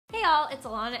y'all, it's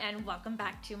Ilana and welcome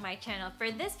back to my channel.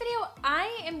 For this video,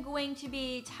 I am going to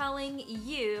be telling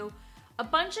you a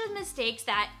bunch of mistakes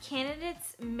that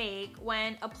candidates make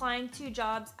when applying to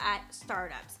jobs at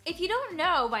startups. If you don't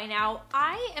know by now,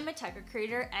 I am a tech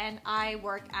recruiter and I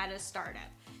work at a startup.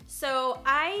 So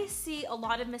I see a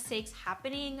lot of mistakes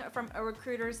happening from a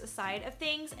recruiter's side of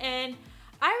things, and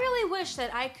I really wish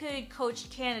that I could coach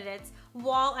candidates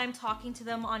while I'm talking to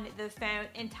them on the phone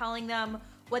and telling them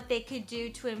what they could do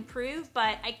to improve,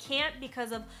 but I can't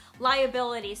because of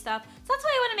liability stuff. So that's why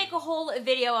I want to make a whole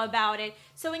video about it.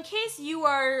 So in case you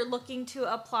are looking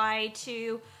to apply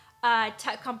to a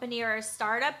tech company or a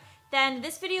startup, then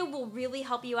this video will really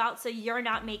help you out so you're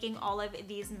not making all of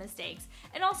these mistakes.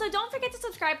 And also don't forget to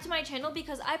subscribe to my channel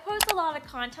because I post a lot of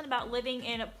content about living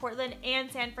in Portland and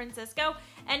San Francisco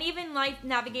and even like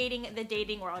navigating the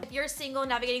dating world. If you're single,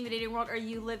 navigating the dating world, or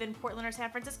you live in Portland or San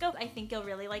Francisco, I think you'll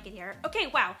really like it here. Okay,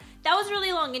 wow, that was a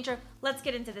really long intro. Let's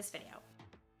get into this video.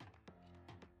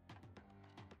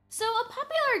 So a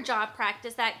popular job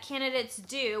practice that candidates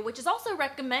do, which is also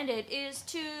recommended, is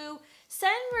to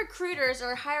send recruiters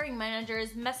or hiring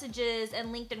managers messages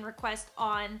and LinkedIn requests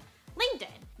on LinkedIn.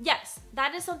 Yes,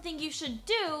 that is something you should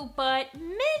do, but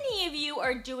many of you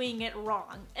are doing it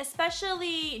wrong,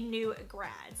 especially new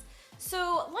grads.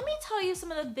 So let me tell you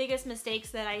some of the biggest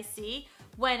mistakes that I see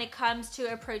when it comes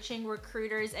to approaching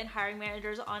recruiters and hiring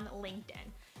managers on LinkedIn.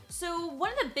 So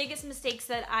one of the biggest mistakes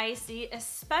that I see,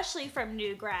 especially from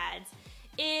new grads,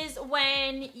 is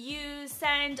when you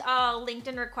send a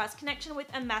LinkedIn request connection with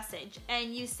a message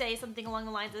and you say something along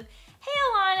the lines of, "Hey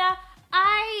Ilana,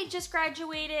 I just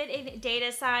graduated in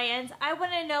data science. I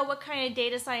want to know what kind of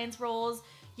data science roles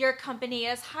your company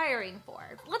is hiring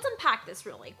for." Let's unpack this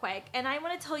really quick, and I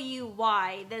want to tell you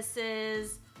why this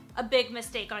is a big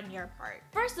mistake on your part.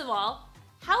 First of all,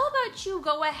 how about you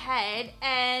go ahead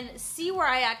and see where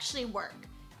I actually work?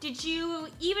 Did you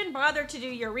even bother to do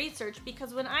your research?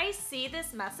 Because when I see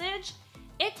this message,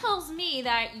 it tells me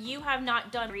that you have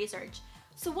not done research.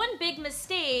 So one big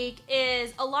mistake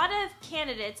is a lot of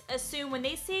candidates assume when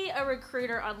they see a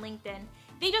recruiter on LinkedIn,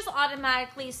 they just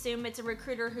automatically assume it's a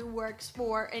recruiter who works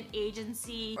for an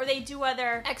agency or they do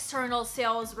other external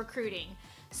sales recruiting.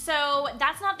 So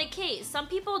that's not the case. Some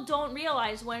people don't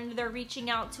realize when they're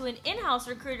reaching out to an in-house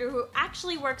recruiter who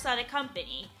actually works at a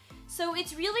company. So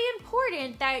it's really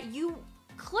important that you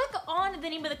click on the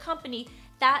name of the company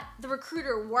that the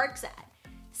recruiter works at.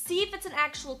 See if it's an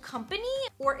actual company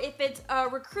or if it's a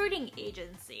recruiting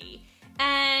agency.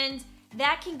 And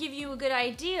that can give you a good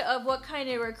idea of what kind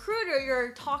of recruiter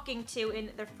you're talking to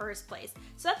in the first place.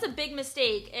 So that's a big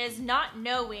mistake, is not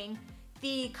knowing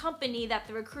the company that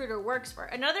the recruiter works for.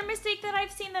 Another mistake that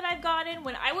I've seen that I've gotten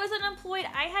when I was unemployed,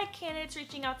 I had candidates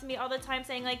reaching out to me all the time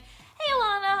saying like, "Hey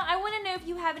Ilana, I want to know if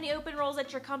you have any open roles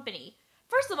at your company."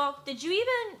 First of all, did you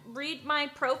even read my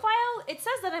profile? It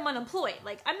says that I'm unemployed.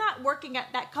 Like, I'm not working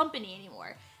at that company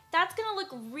anymore. That's gonna look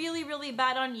really, really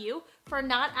bad on you for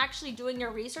not actually doing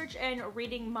your research and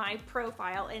reading my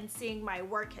profile and seeing my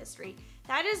work history.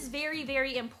 That is very,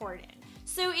 very important.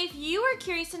 So if you are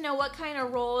curious to know what kind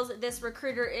of roles this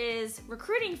recruiter is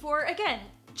recruiting for, again,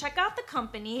 check out the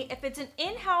company. If it's an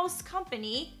in-house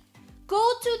company,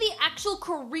 go to the actual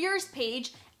careers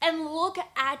page and look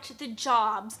at the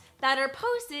jobs that are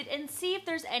posted and see if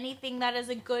there's anything that is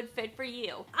a good fit for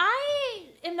you. I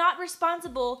am not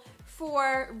responsible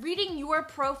for reading your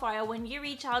profile when you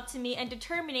reach out to me and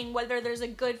determining whether there's a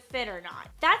good fit or not.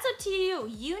 That's up to you.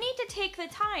 You need to take the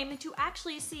time to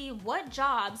actually see what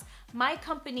jobs my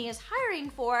company is hiring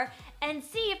for and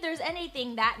see if there's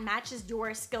anything that matches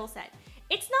your skill set.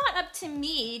 It's not up to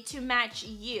me to match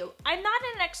you. I'm not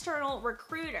an external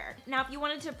recruiter. Now, if you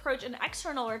wanted to approach an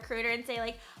external recruiter and say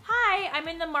like, "Hi, I'm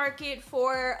in the market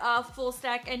for a full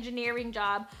stack engineering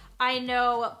job. I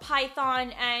know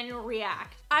Python and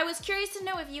React. I was curious to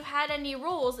know if you had any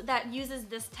roles that uses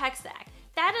this tech stack."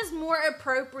 That is more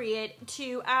appropriate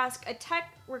to ask a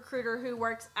tech recruiter who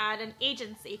works at an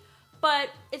agency.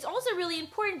 But it's also really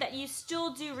important that you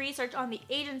still do research on the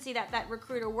agency that that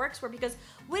recruiter works for, because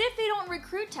what if they don't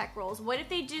recruit tech roles? What if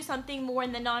they do something more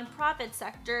in the nonprofit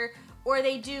sector, or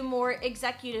they do more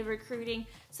executive recruiting,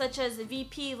 such as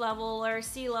VP level or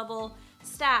C-level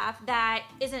staff that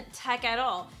isn't tech at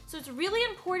all? So it's really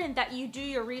important that you do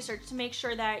your research to make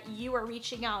sure that you are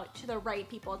reaching out to the right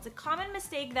people. It's a common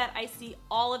mistake that I see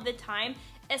all of the time,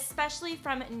 especially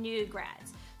from new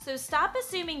grads. So stop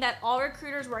assuming that all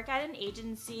recruiters work at an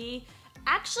agency.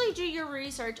 Actually do your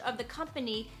research of the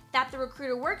company that the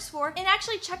recruiter works for and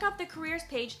actually check out the careers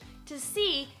page to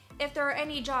see if there are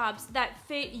any jobs that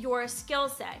fit your skill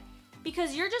set.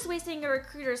 because you're just wasting a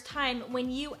recruiter's time when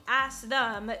you ask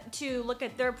them to look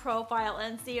at their profile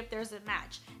and see if there's a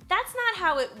match. That's not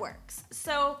how it works.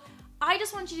 So I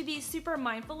just want you to be super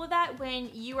mindful of that when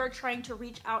you are trying to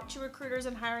reach out to recruiters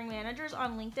and hiring managers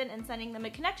on LinkedIn and sending them a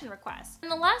connection request.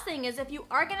 And the last thing is, if you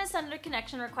are going to send a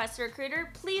connection request to a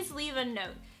recruiter, please leave a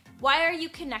note. Why are you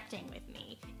connecting with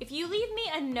me? If you leave me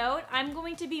a note, I'm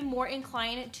going to be more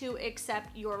inclined to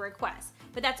accept your request.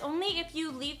 But that's only if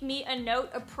you leave me a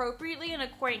note appropriately and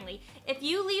accordingly. If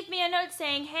you leave me a note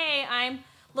saying, hey, I'm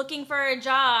looking for a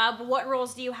job, what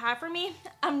roles do you have for me?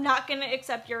 I'm not going to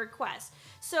accept your request.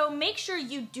 So make sure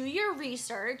you do your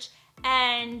research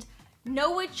and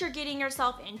know what you're getting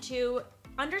yourself into.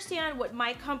 Understand what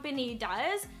my company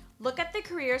does. Look at the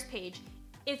careers page.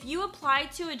 If you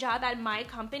applied to a job at my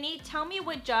company, tell me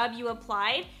what job you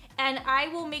applied, and I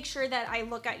will make sure that I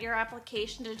look at your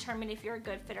application to determine if you're a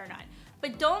good fit or not.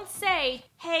 But don't say,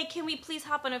 hey, can we please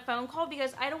hop on a phone call?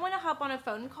 Because I don't want to hop on a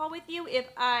phone call with you if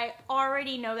I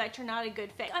already know that you're not a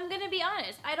good fit. I'm going to be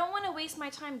honest. I don't want to waste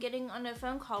my time getting on a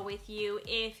phone call with you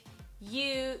if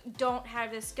you don't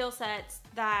have the skill sets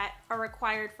that are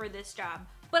required for this job.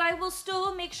 But I will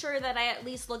still make sure that I at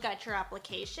least look at your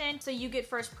application so you get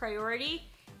first priority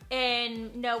in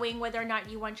knowing whether or not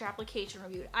you want your application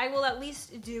reviewed. I will at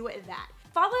least do that.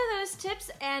 Follow those tips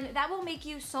and that will make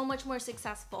you so much more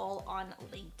successful on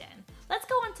LinkedIn. Let's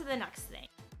go on to the next thing.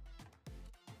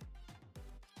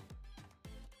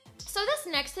 So this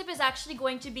next tip is actually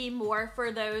going to be more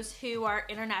for those who are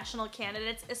international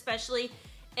candidates, especially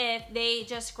if they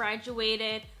just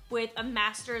graduated with a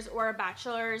master's or a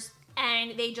bachelor's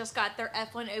and they just got their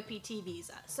F1 OPT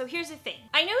visa. So here's the thing.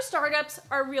 I know startups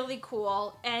are really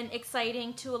cool and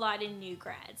exciting to a lot of new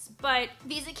grads, but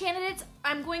visa candidates,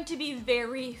 I'm going to be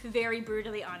very, very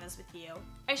brutally honest with you.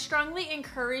 I strongly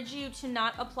encourage you to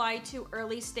not apply to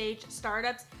early stage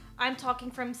startups. I'm talking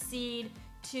from seed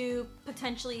to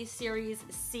potentially Series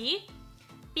C,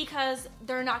 because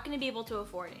they're not going to be able to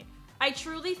afford it. I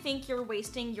truly think you're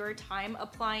wasting your time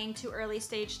applying to early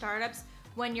stage startups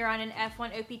when you're on an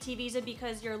F1 OPT visa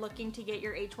because you're looking to get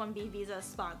your H-1B visa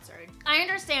sponsored. I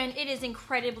understand it is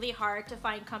incredibly hard to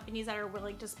find companies that are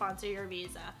willing to sponsor your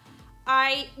visa.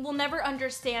 I will never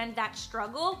understand that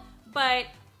struggle, but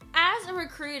as a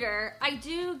recruiter, I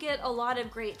do get a lot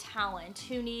of great talent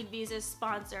who need visas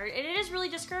sponsored, and it is really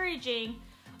discouraging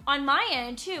on my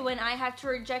end too when I have to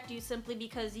reject you simply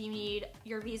because you need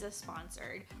your visa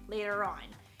sponsored later on.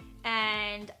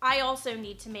 And I also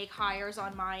need to make hires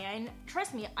on my end.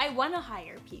 Trust me, I want to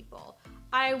hire people.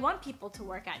 I want people to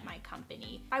work at my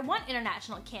company. I want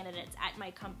international candidates at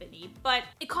my company, but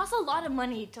it costs a lot of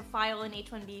money to file an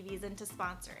H-1B visa and to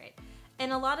sponsor it.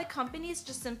 And a lot of companies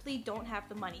just simply don't have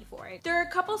the money for it. There are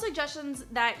a couple suggestions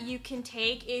that you can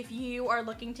take if you are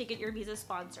looking to get your visa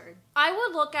sponsored. I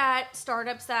would look at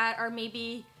startups that are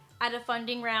maybe at a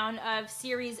funding round of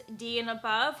Series D and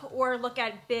above, or look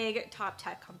at big top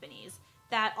tech companies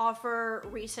that offer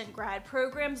recent grad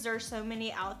programs. There's so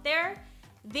many out there.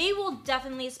 They will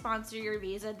definitely sponsor your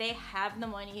visa. They have the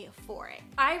money for it.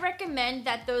 I recommend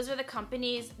that those are the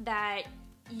companies that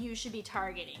you should be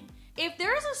targeting. If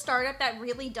there is a startup that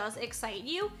really does excite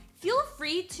you, feel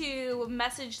free to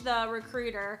message the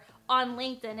recruiter on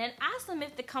LinkedIn and ask them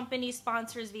if the company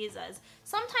sponsors visas.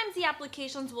 Sometimes the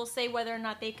applications will say whether or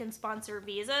not they can sponsor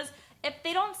visas. If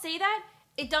they don't say that,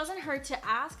 it doesn't hurt to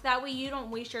ask. That way you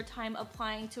don't waste your time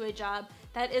applying to a job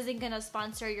that isn't going to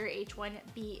sponsor your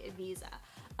H-1B visa.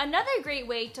 Another great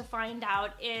way to find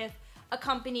out if a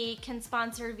company can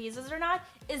sponsor visas or not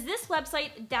is this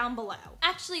website down below.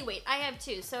 Actually, wait, I have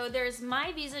two. So there's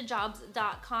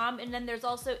myvisajobs.com and then there's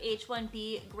also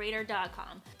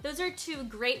h1bgrader.com. Those are two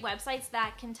great websites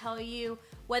that can tell you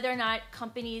whether or not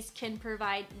companies can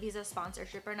provide visa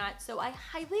sponsorship or not. So I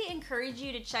highly encourage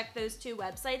you to check those two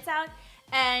websites out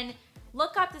and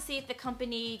look up to see if the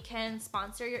company can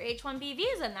sponsor your H-1B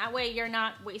visa. And that way you're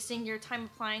not wasting your time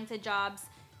applying to jobs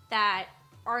that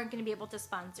aren't going to be able to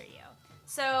sponsor you.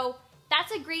 So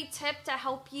that's a great tip to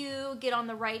help you get on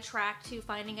the right track to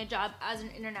finding a job as an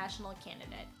international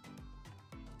candidate.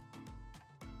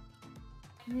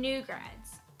 New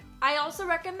grads. I also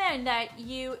recommend that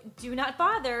you do not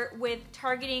bother with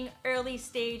targeting early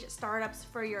stage startups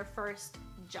for your first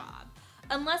job.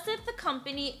 Unless if the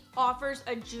company offers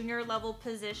a junior level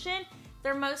position,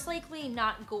 they're most likely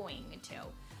not going to.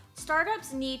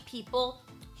 Startups need people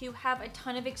who have a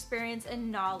ton of experience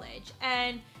and knowledge.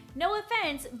 And no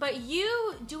offense, but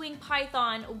you doing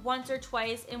Python once or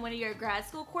twice in one of your grad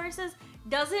school courses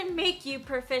doesn't make you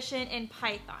proficient in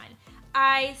Python.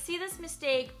 I see this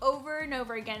mistake over and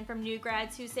over again from new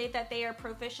grads who say that they are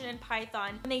proficient in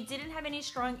Python when they didn't have any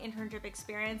strong internship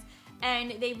experience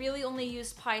and they really only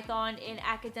use Python in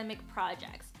academic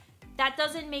projects. That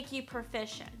doesn't make you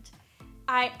proficient.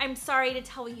 I'm sorry to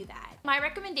tell you that. My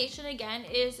recommendation again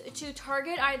is to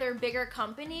target either bigger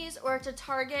companies or to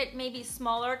target maybe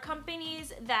smaller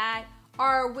companies that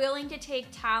are willing to take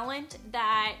talent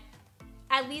that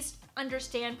at least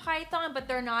understand Python, but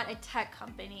they're not a tech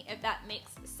company, if that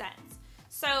makes sense.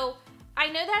 So I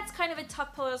know that's kind of a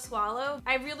tough pill to swallow.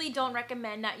 I really don't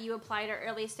recommend that you apply to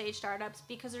early stage startups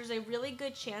because there's a really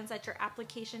good chance that your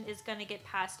application is going to get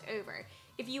passed over.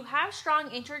 If you have strong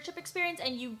internship experience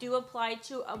and you do apply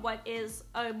to what is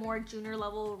a more junior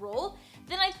level role,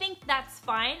 then I think that's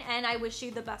fine and I wish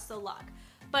you the best of luck.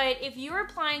 But if you're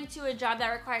applying to a job that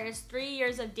requires 3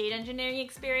 years of data engineering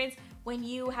experience when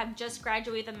you have just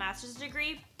graduated with a master's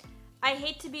degree, I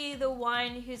hate to be the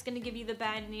one who's going to give you the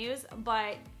bad news,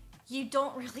 but you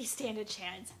don't really stand a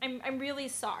chance. I'm really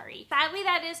sorry. Sadly,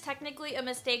 that is technically a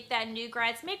mistake that new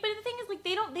grads make, but the thing is, like,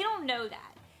 they don't know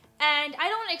that. And I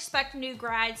don't expect new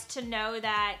grads to know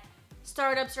that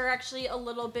startups are actually a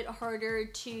little bit harder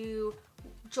to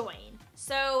join.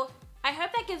 So I hope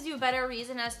that gives you a better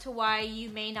reason as to why you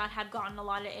may not have gotten a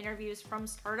lot of interviews from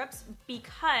startups,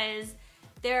 because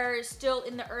they're still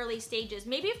in the early stages.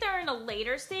 Maybe if they're in a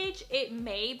later stage, it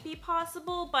may be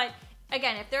possible, but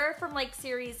again, if they're from like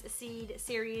Series C to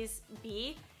Series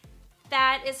B,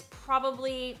 that is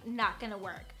probably not gonna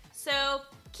work. So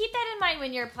keep that in mind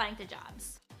when you're applying to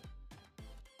jobs.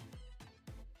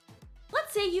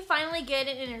 Let's say you finally get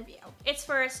an interview. It's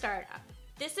for a startup.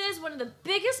 This is one of the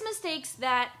biggest mistakes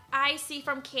that I see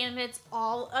from candidates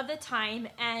all of the time,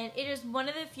 and it is one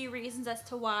of the few reasons as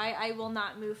to why I will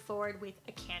not move forward with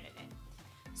a candidate.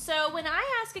 So when I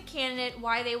ask a candidate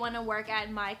why they want to work at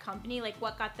my company, like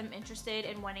what got them interested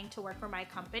in wanting to work for my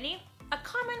company, a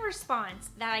common response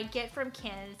that I get from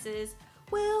candidates is,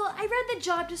 well, I read the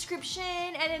job description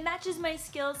and it matches my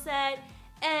skill set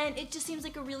and it just seems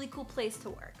like a really cool place to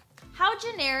work. How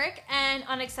generic and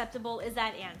unacceptable is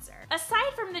that answer?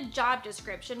 Aside from the job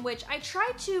description, which I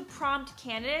try to prompt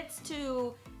candidates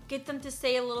to get them to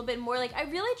say a little bit more, like I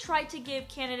really try to give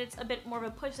candidates a bit more of a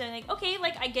push than like, okay,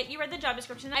 like I get you read the job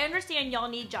description, I understand y'all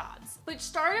need jobs. But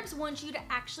startups want you to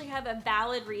actually have a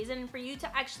valid reason for you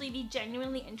to actually be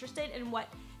genuinely interested in what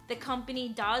the company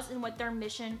does and what their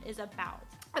mission is about.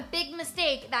 A big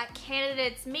mistake that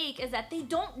candidates make is that they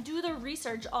don't do the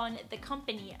research on the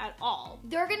company at all.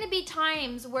 There are going to be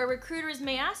times where recruiters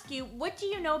may ask you, what do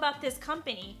you know about this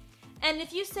company? And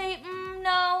if you say,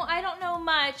 no, I don't know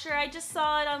much, or I just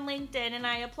saw it on LinkedIn and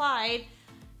I applied,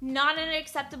 not an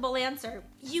acceptable answer.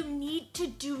 You need to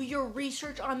do your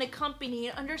research on the company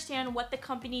and understand what the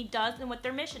company does and what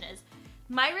their mission is.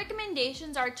 My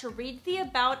recommendations are to read the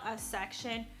About Us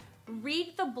section,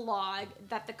 read the blog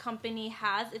that the company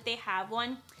has, if they have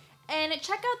one, and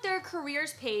check out their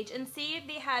careers page and see if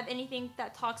they have anything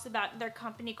that talks about their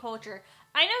company culture.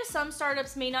 I know some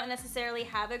startups may not necessarily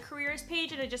have a careers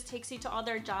page and it just takes you to all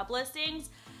their job listings,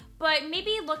 but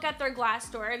maybe look at their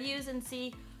Glassdoor reviews and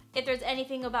see if there's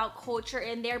anything about culture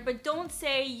in there, but don't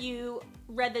say you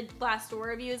read the Glassdoor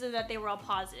reviews and that they were all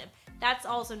positive. That's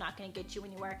also not going to get you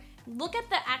anywhere. Look at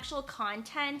the actual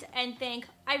content and think,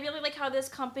 I really like how this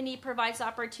company provides the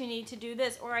opportunity to do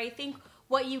this, or I think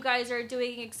what you guys are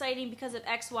doing is exciting because of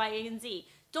X, Y, and Z.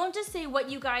 Don't just say what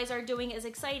you guys are doing is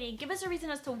exciting. Give us a reason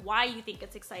as to why you think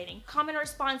it's exciting. Common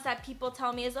response that people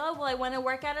tell me is, oh, well, I want to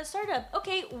work at a startup.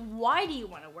 Okay, why do you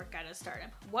want to work at a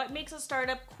startup? What makes a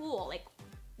startup cool? Like,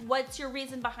 what's your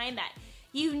reason behind that?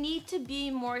 You need to be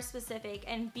more specific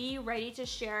and be ready to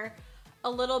share a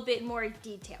little bit more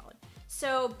detailed.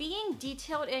 So being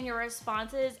detailed in your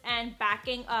responses and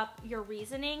backing up your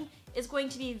reasoning is going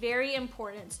to be very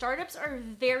important. Startups are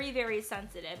very, very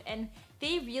sensitive and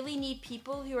they really need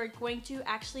people who are going to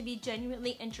actually be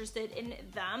genuinely interested in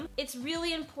them. It's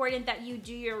really important that you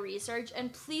do your research,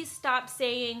 and please stop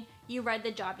saying you read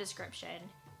the job description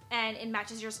and it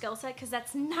matches your skill set, because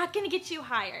that's not gonna get you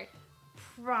hired.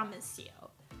 Promise you.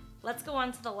 Let's go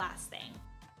on to the last thing.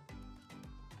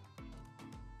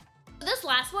 This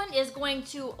last one is going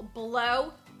to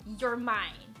blow your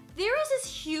mind. There is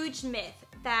this huge myth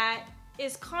that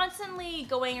is constantly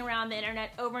going around the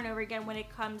internet over and over again when it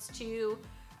comes to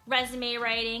resume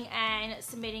writing and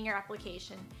submitting your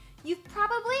application. You've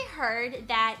probably heard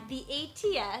that the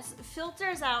ATS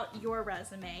filters out your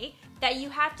resume, that you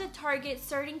have to target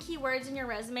certain keywords in your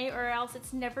resume or else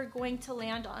it's never going to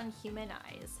land on human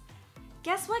eyes.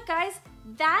 Guess what, guys?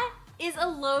 That is a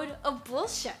load of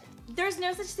bullshit. There's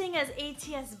no such thing as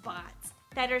ATS bots.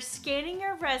 that are scanning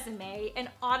your resume and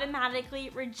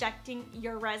automatically rejecting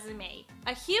your resume.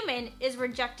 A human is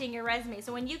rejecting your resume.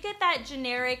 So when you get that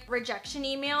generic rejection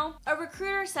email, a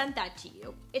recruiter sent that to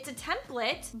you. It's a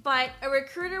template, but a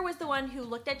recruiter was the one who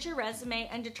looked at your resume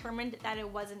and determined that it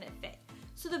wasn't a fit.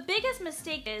 So the biggest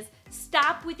mistake is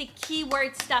stop with the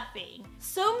keyword stuffing.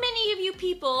 So many of you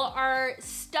people are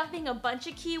stuffing a bunch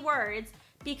of keywords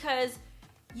because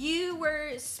you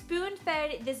were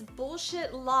spoon-fed this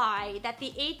bullshit lie that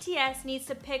the ATS needs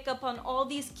to pick up on all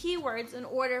these keywords in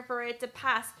order for it to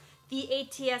pass the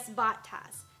ATS bot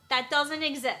test. That doesn't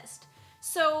exist.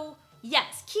 So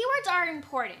yes, keywords are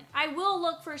important. I will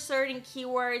look for certain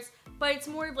keywords, but it's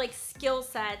more of like skill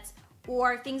sets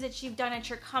or things that you've done at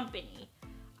your company.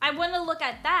 I want to look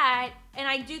at that, and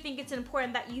I do think it's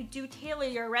important that you do tailor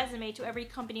your resume to every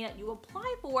company that you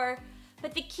apply for,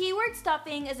 but the keyword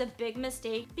stuffing is a big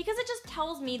mistake because it just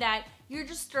tells me that you're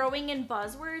just throwing in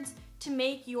buzzwords to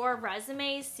make your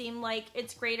resume seem like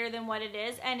it's greater than what it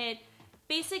is, and it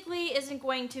basically isn't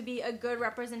going to be a good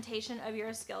representation of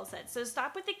your skill set. So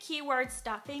stop with the keyword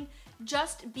stuffing,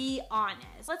 just be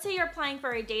honest. Let's say you're applying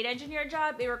for a data engineer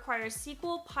job. It requires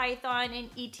SQL, Python, and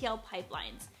ETL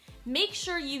pipelines. Make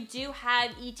sure you do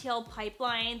have ETL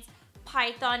pipelines,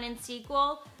 Python, and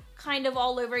SQL kind of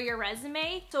all over your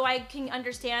resume, so I can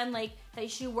understand like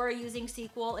that you were using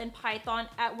SQL and Python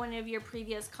at one of your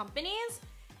previous companies.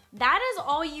 That is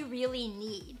all you really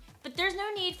need. But there's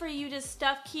no need for you to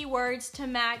stuff keywords to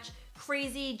match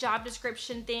crazy job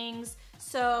description things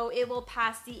so it will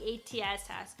pass the ATS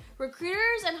test.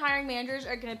 Recruiters and hiring managers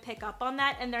are gonna pick up on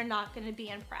that and they're not gonna be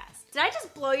impressed. Did I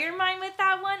just blow your mind with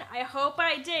that one? I hope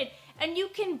I did. And you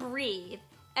can breathe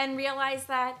and realize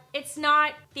that it's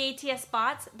not the ATS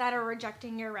bots that are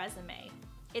rejecting your resume.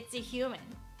 It's a human.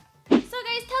 So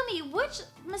guys, tell me, which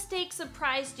mistake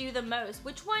surprised you the most?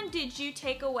 Which one did you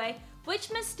take away?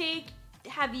 Which mistake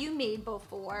have you made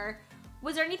before?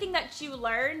 Was there anything that you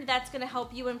learned that's gonna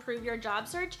help you improve your job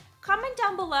search? Comment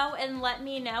down below and let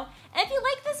me know. And if you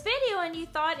like this video and you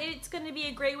thought it's gonna be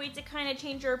a great way to kind of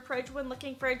change your approach when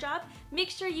looking for a job,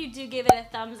 make sure you do give it a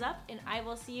thumbs up, and I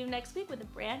will see you next week with a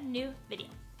brand new video.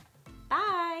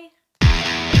 Bye!